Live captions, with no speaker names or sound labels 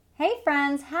Hey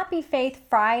friends, happy Faith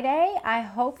Friday. I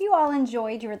hope you all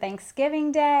enjoyed your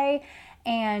Thanksgiving Day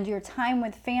and your time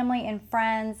with family and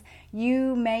friends.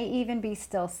 You may even be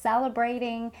still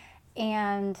celebrating,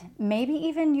 and maybe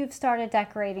even you've started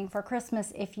decorating for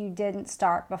Christmas if you didn't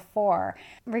start before.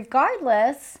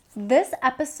 Regardless, this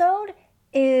episode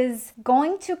is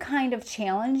going to kind of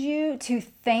challenge you to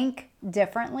think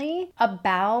differently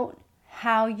about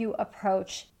how you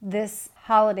approach this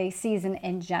holiday season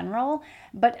in general,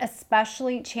 but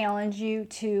especially challenge you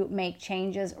to make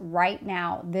changes right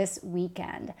now this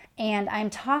weekend. And I'm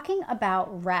talking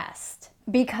about rest,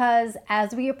 because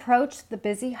as we approach the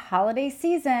busy holiday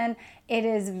season, it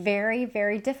is very,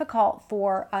 very difficult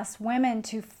for us women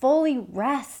to fully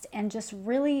rest and just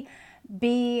really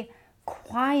be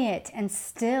quiet and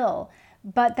still.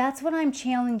 But that's what I'm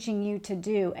challenging you to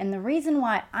do. And the reason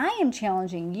why I am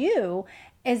challenging you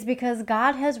is because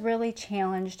God has really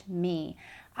challenged me.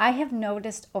 I have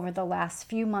noticed over the last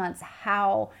few months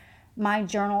how my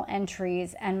journal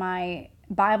entries and my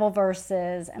Bible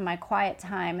verses and my quiet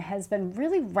time has been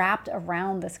really wrapped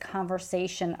around this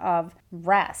conversation of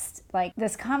rest, like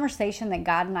this conversation that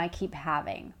God and I keep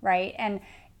having, right? And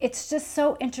it's just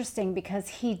so interesting because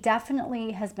he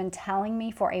definitely has been telling me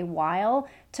for a while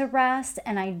to rest,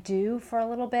 and I do for a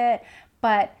little bit.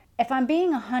 But if I'm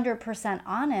being 100%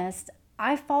 honest,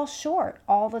 I fall short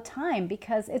all the time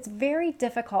because it's very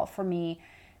difficult for me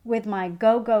with my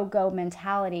go, go, go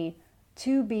mentality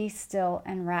to be still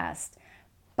and rest.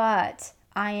 But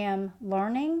I am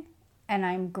learning and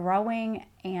I'm growing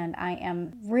and I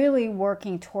am really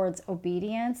working towards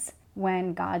obedience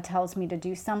when God tells me to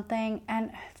do something.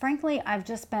 And frankly, I've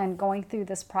just been going through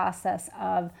this process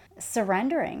of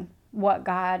surrendering what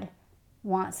God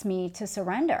wants me to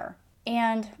surrender.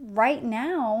 And right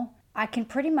now, I can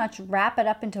pretty much wrap it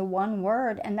up into one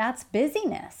word, and that's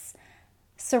busyness.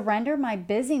 Surrender my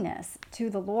busyness to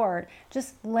the Lord.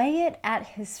 Just lay it at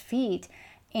his feet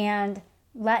and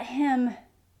let him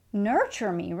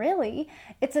nurture me, really.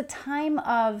 It's a time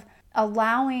of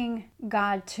allowing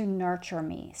God to nurture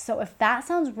me. So if that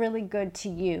sounds really good to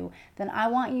you, then I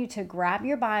want you to grab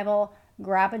your Bible,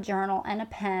 grab a journal and a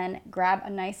pen, grab a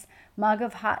nice mug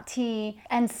of hot tea,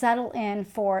 and settle in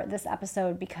for this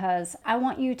episode, because I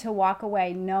want you to walk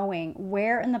away knowing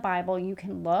where in the Bible you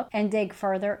can look and dig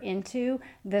further into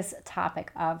this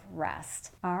topic of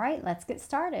rest. All right, let's get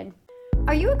started.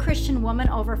 Are you a Christian woman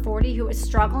over 40 who is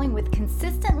struggling with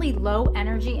consistently low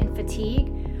energy and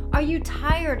fatigue? Are you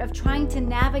tired of trying to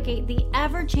navigate the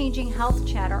ever-changing health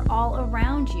chatter all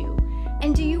around you?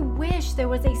 And do you wish there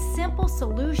was a simple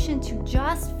solution to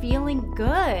just feeling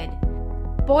good?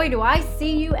 Boy, do I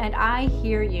see you and I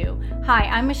hear you. Hi,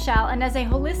 I'm Michelle, and as a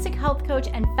holistic health coach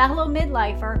and fellow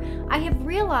midlifer, I have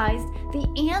realized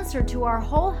the answer to our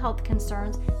whole health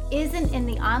concerns isn't in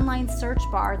the online search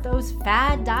bar, those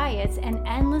fad diets, and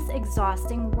endless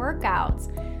exhausting workouts.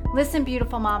 Listen,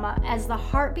 beautiful mama, as the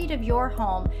heartbeat of your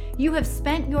home, you have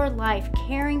spent your life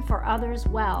caring for others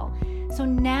well. So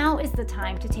now is the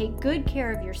time to take good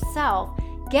care of yourself,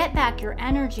 get back your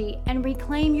energy, and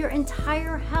reclaim your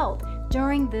entire health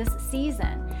during this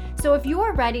season. So if you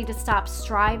are ready to stop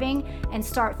striving and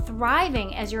start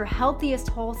thriving as your healthiest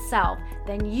whole self,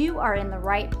 then you are in the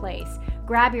right place.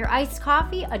 Grab your iced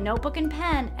coffee, a notebook and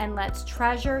pen, and let's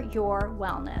treasure your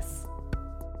wellness.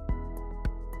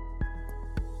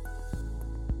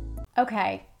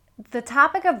 Okay, the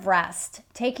topic of rest,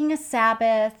 taking a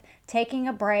Sabbath, taking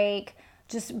a break,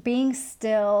 just being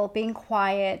still, being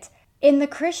quiet. In the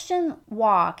Christian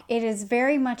walk, it is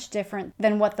very much different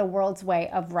than what the world's way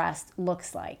of rest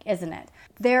looks like, isn't it?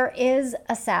 There is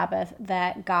a Sabbath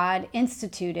that God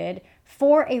instituted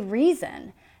for a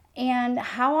reason. And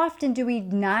how often do we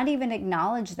not even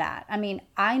acknowledge that? I mean,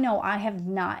 I know I have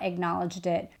not acknowledged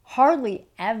it hardly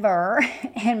ever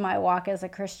in my walk as a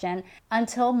Christian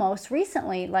until most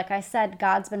recently. Like I said,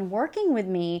 God's been working with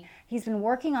me. He's been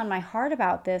working on my heart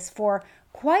about this for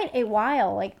quite a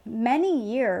while, like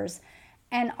many years.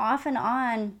 And off and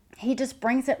on, he just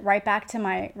brings it right back to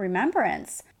my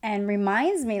remembrance and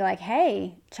reminds me like,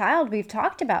 hey, child, we've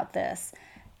talked about this.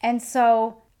 And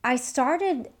so I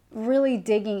started really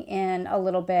digging in a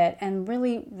little bit and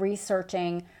really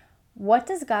researching, what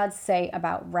does God say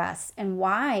about rest and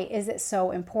why is it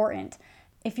so important?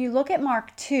 If you look at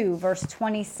Mark 2, verse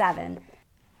 27,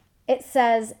 it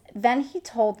says, "Then he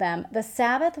told them, the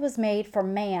Sabbath was made for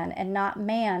man and not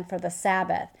man for the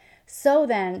Sabbath. So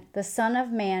then the Son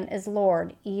of Man is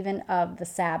Lord even of the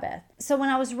Sabbath." So when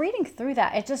I was reading through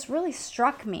that, it just really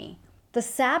struck me The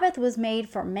Sabbath was made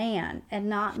for man and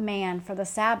not man for the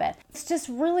Sabbath. It's just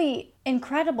really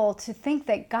incredible to think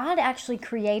that God actually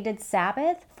created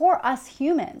Sabbath for us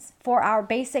humans, for our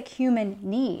basic human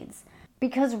needs,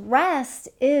 because rest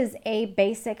is a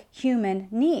basic human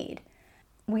need.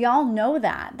 We all know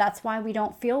that. That's why we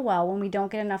don't feel well when we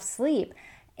don't get enough sleep.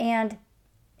 And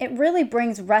it really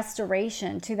brings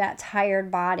restoration to that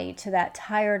tired body, to that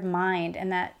tired mind,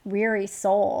 and that weary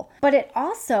soul. But it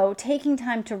also, taking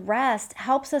time to rest,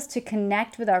 helps us to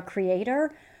connect with our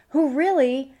Creator, who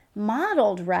really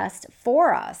modeled rest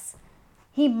for us.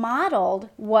 He modeled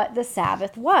what the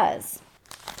Sabbath was.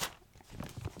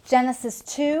 Genesis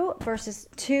 2, verses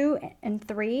 2 and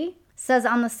 3 says,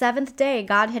 "On the seventh day,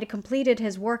 God had completed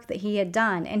his work that he had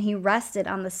done, and he rested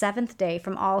on the seventh day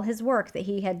from all his work that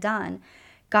he had done.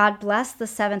 God blessed the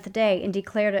seventh day and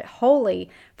declared it holy,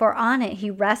 for on it he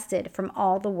rested from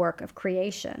all the work of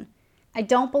creation." I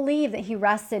don't believe that he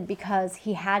rested because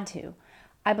he had to.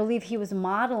 I believe he was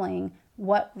modeling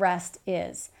what rest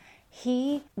is.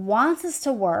 He wants us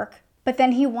to work, but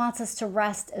then he wants us to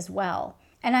rest as well.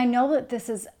 And I know that this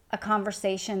is a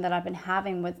conversation that I've been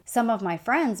having with some of my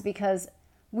friends, because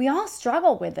we all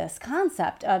struggle with this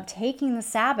concept of taking the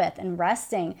Sabbath and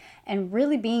resting and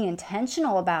really being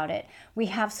intentional about it. We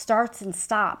have starts and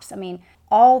stops. I mean,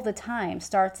 all the time,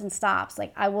 starts and stops.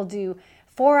 Like, I will do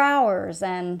 4 hours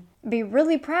and be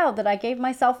really proud that I gave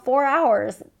myself 4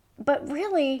 hours. But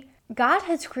really, God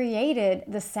has created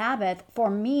the Sabbath for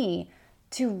me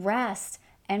to rest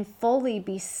and fully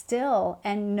be still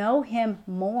and know him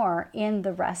more in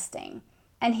the resting.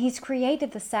 And he's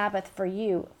created the Sabbath for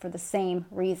you for the same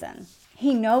reason.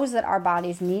 He knows that our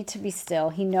bodies need to be still.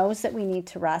 He knows that we need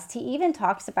to rest. He even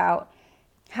talks about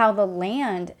how the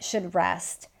land should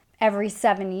rest every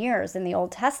 7 years in the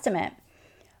Old Testament.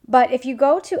 But if you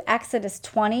go to Exodus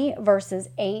 20, verses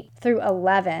 8 through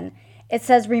 11, it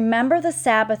says, "Remember the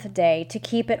Sabbath day to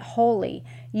keep it holy.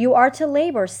 You are to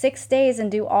labor 6 days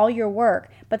and do all your work,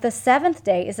 but the seventh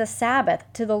day is a Sabbath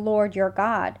to the Lord your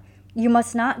God. You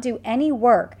must not do any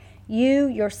work, you,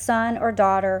 your son or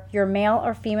daughter, your male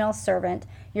or female servant,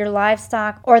 your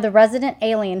livestock, or the resident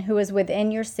alien who is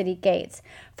within your city gates.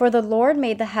 For the Lord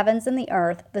made the heavens and the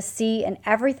earth, the sea, and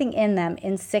everything in them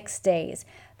in 6 days.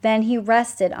 Then he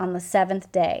rested on the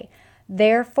seventh day.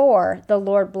 Therefore, the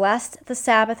Lord blessed the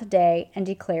Sabbath day and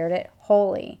declared it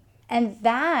holy." And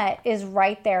that is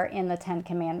right there in the 10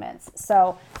 Commandments.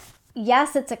 So,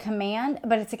 yes, it's a command,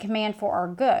 but it's a command for our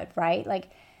good, right? Like,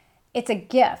 it's a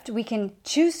gift. We can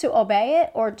choose to obey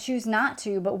it or choose not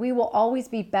to, but we will always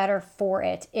be better for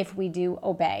it if we do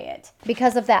obey it,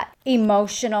 because of that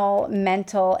emotional,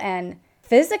 mental, and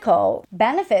physical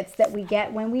benefits that we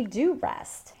get when we do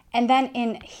rest. And then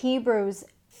in Hebrews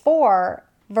 4,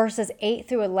 verses 8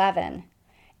 through 11,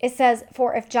 it says,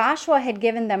 "For if Joshua had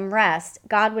given them rest,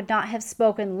 God would not have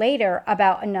spoken later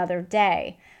about another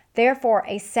day. Therefore,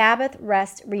 a Sabbath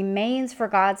rest remains for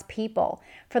God's people.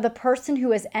 For the person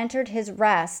who has entered his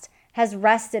rest has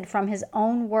rested from his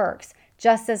own works,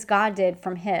 just as God did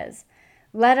from his.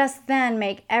 Let us then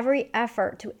make every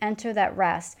effort to enter that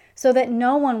rest, so that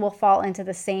no one will fall into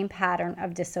the same pattern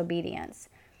of disobedience."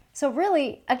 So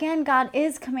really, again, God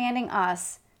is commanding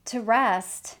us to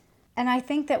rest. And I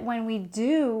think that when we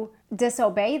do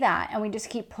disobey that and we just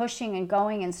keep pushing and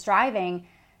going and striving,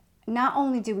 not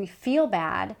only do we feel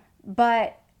bad,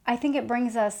 but I think it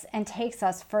brings us and takes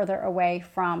us further away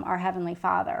from our Heavenly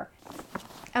Father.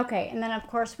 Okay, and then of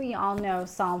course we all know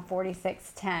Psalm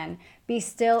 46:10. "Be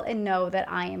still and know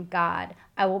that I am God.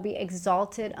 I will be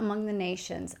exalted among the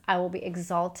nations. I will be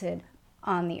exalted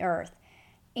on the earth."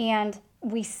 And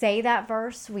we say that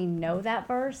verse, we know that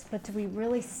verse, but do we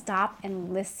really stop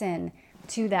and listen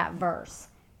to that verse?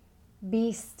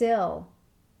 Be still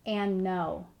and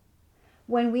know.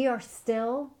 When we are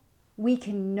still, we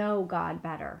can know God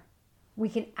better. We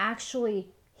can actually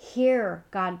hear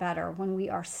God better when we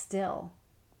are still.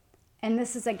 And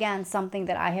this is, again, something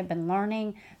that I have been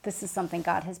learning. This is something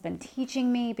God has been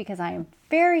teaching me, because I am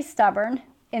very stubborn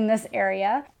in this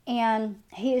area. And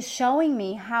he is showing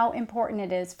me how important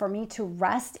it is for me to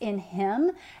rest in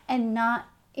him and not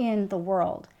in the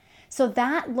world. So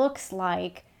that looks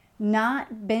like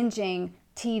not binging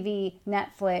TV,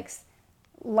 Netflix,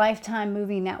 Lifetime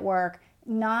Movie Network,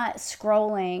 not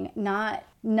scrolling, not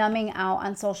numbing out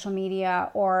on social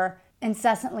media or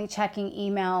incessantly checking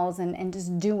emails and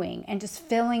just doing and just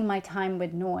filling my time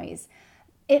with noise.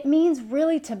 It means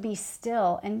really to be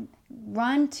still and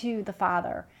run to the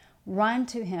Father, run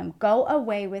to him, go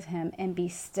away with him and be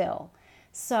still.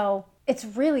 So it's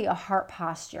really a heart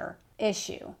posture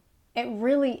issue. It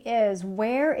really is.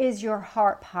 Where is your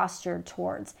heart postured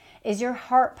towards? Is your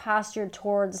heart postured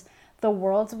towards the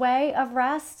world's way of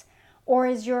rest? Or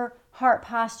is your heart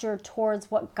postured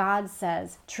towards what God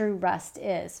says true rest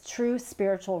is, true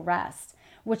spiritual rest,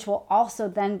 which will also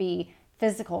then be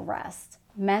physical rest,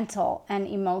 mental and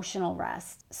emotional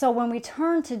rest? So when we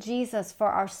turn to Jesus for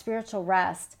our spiritual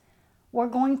rest, we're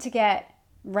going to get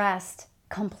rest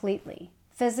completely,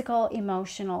 physical,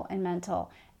 emotional, and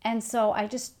mental. And so I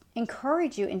just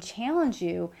encourage you and challenge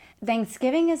you.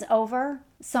 Thanksgiving is over.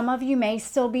 Some of you may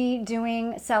still be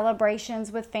doing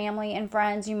celebrations with family and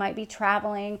friends. You might be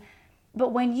traveling.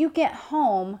 But when you get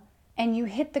home and you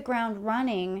hit the ground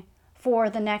running for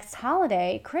the next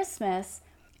holiday, Christmas,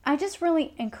 I just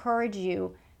really encourage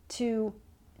you to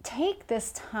take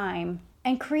this time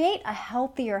and create a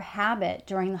healthier habit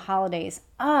during the holidays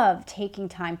of taking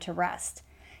time to rest.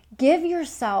 Give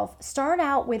yourself, start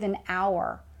out with an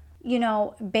hour.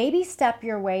 Baby step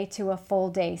your way to a full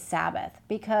day Sabbath,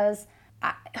 because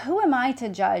who am I to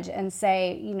judge and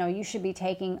say, you should be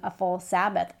taking a full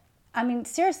Sabbath? I mean,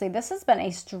 seriously, this has been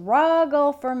a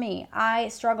struggle for me. I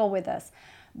struggle with this.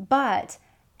 But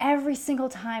every single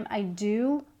time I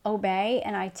do obey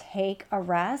and I take a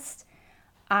rest,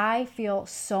 I feel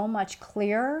so much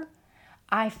clearer.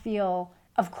 I feel,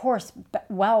 of course,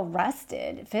 well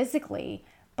rested physically,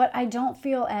 but I don't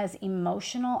feel as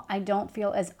emotional. I don't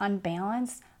feel as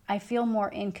unbalanced. I feel more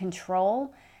in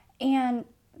control. And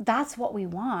that's what we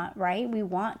want, right? We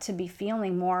want to be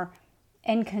feeling more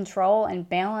in control and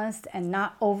balanced and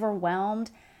not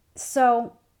overwhelmed.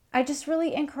 So I just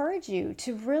really encourage you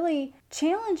to really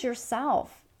challenge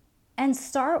yourself and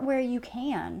start where you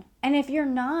can. And if you're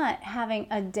not having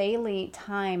a daily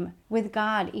time with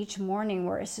God each morning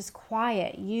where it's just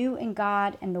quiet, you and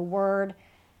God and the Word,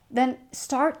 then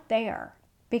start there,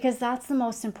 because that's the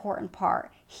most important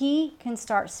part. He can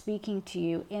start speaking to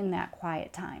you in that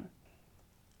quiet time.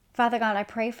 Father God, I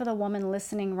pray for the woman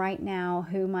listening right now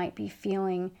who might be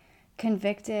feeling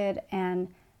convicted and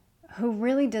who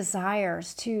really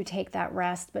desires to take that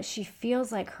rest, but she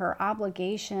feels like her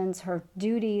obligations, her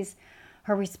duties,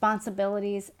 her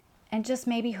responsibilities, and just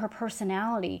maybe her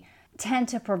personality tend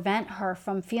to prevent her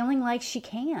from feeling like she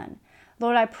can.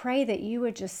 Lord, I pray that you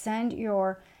would just send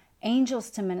your angels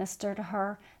to minister to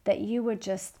her, that you would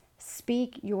just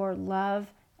speak your love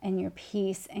and your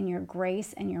peace and your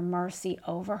grace and your mercy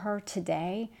over her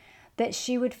today, that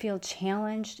she would feel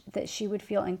challenged, that she would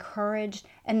feel encouraged,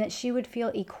 and that she would feel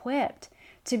equipped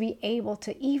to be able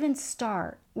to even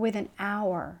start with an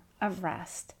hour of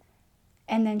rest.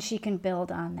 And then she can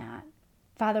build on that.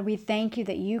 Father, we thank you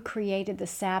that you created the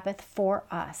Sabbath for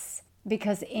us,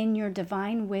 because in your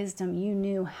divine wisdom, you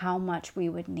knew how much we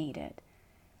would need it.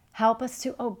 Help us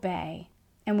to obey,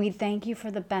 and we thank you for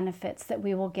the benefits that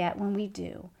we will get when we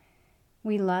do.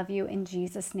 We love you. In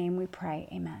Jesus' name we pray.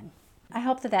 Amen. I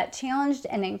hope that challenged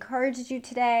and encouraged you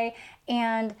today.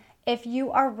 And if you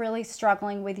are really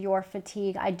struggling with your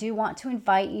fatigue, I do want to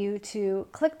invite you to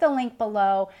click the link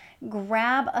below,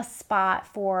 grab a spot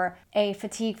for a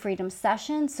fatigue freedom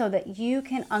session so that you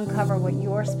can uncover what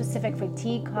your specific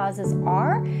fatigue causes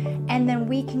are, and then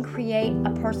we can create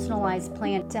a personalized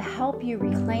plan to help you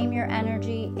reclaim your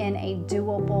energy in a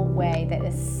doable way that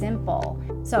is simple.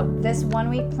 So this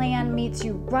 1-week plan meets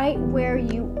you right where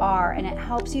you are, and it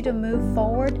helps you to move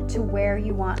forward to where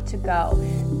you want to go.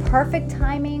 Perfect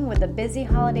timing with a busy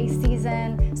holiday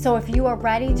season. So if you are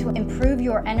ready to improve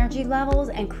your energy levels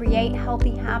and create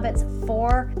healthy habits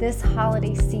for this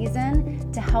holiday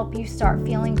season to help you start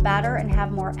feeling better and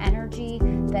have more energy,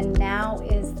 then now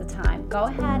is the time. Go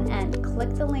ahead and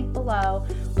click the link below,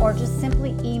 or just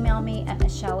simply email me at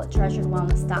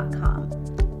michelle@treasuredwellness.com.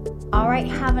 All right,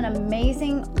 have an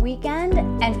amazing weekend,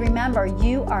 and remember,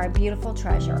 you are a beautiful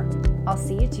treasure. I'll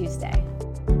see you Tuesday.